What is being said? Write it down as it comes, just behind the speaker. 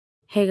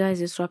Hey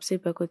guys, it's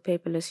Robsy back with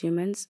Paperless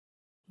Humans.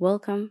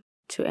 Welcome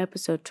to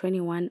episode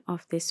 21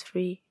 of this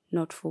free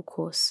Noteful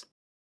course.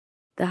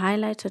 The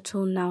highlighter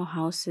tool now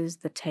houses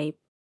the tape,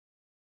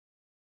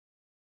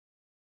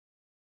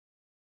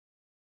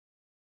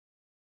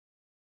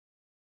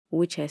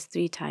 which has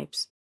three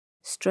types: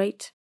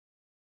 straight,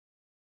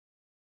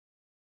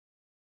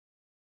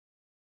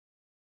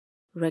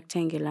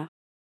 rectangular,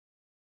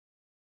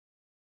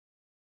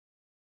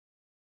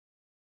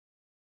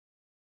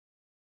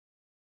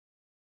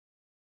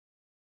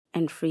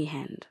 and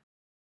freehand.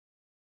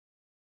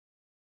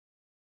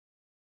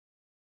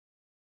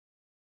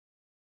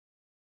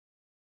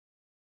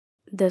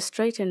 The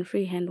straight and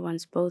freehand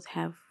ones both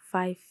have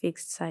 5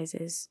 fixed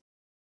sizes.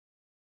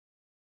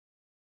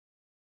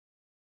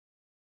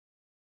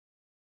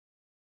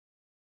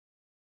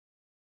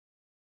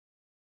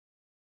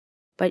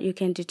 But you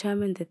can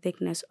determine the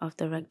thickness of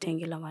the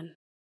rectangular one.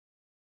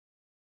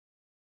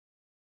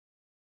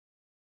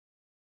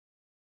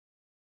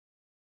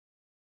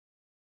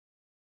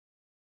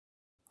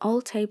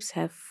 All tapes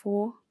have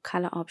 4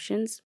 color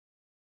options.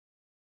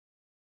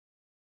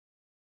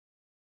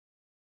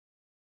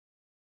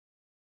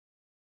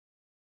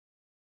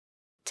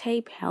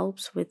 Tape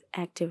helps with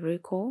active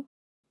recall,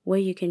 where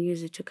you can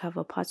use it to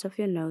cover parts of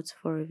your notes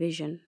for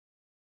revision.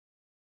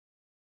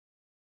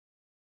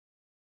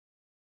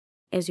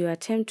 As you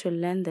attempt to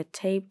learn the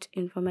taped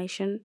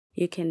information,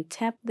 you can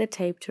tap the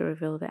tape to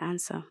reveal the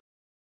answer.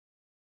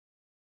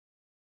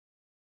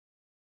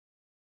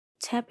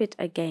 Tap it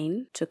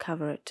again to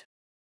cover it.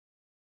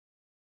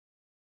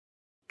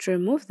 To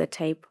remove the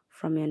tape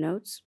from your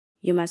notes,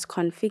 you must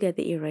configure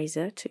the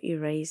eraser to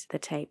erase the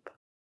tape.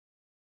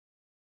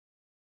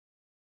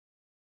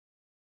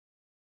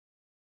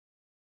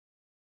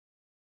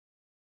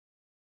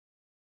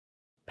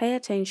 Pay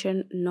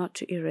attention not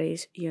to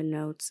erase your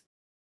notes,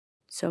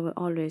 so we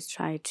always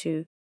try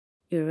to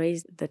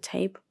erase the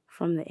tape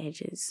from the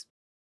edges.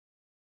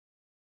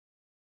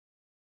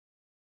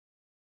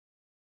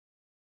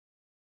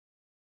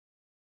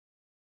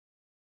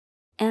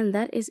 And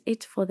that is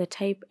it for the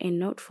tape in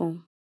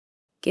Noteful.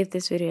 Give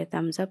this video a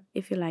thumbs up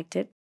if you liked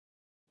it.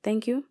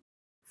 Thank you,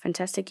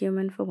 fantastic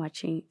human, for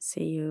watching.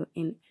 See you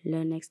in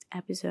the next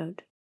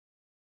episode.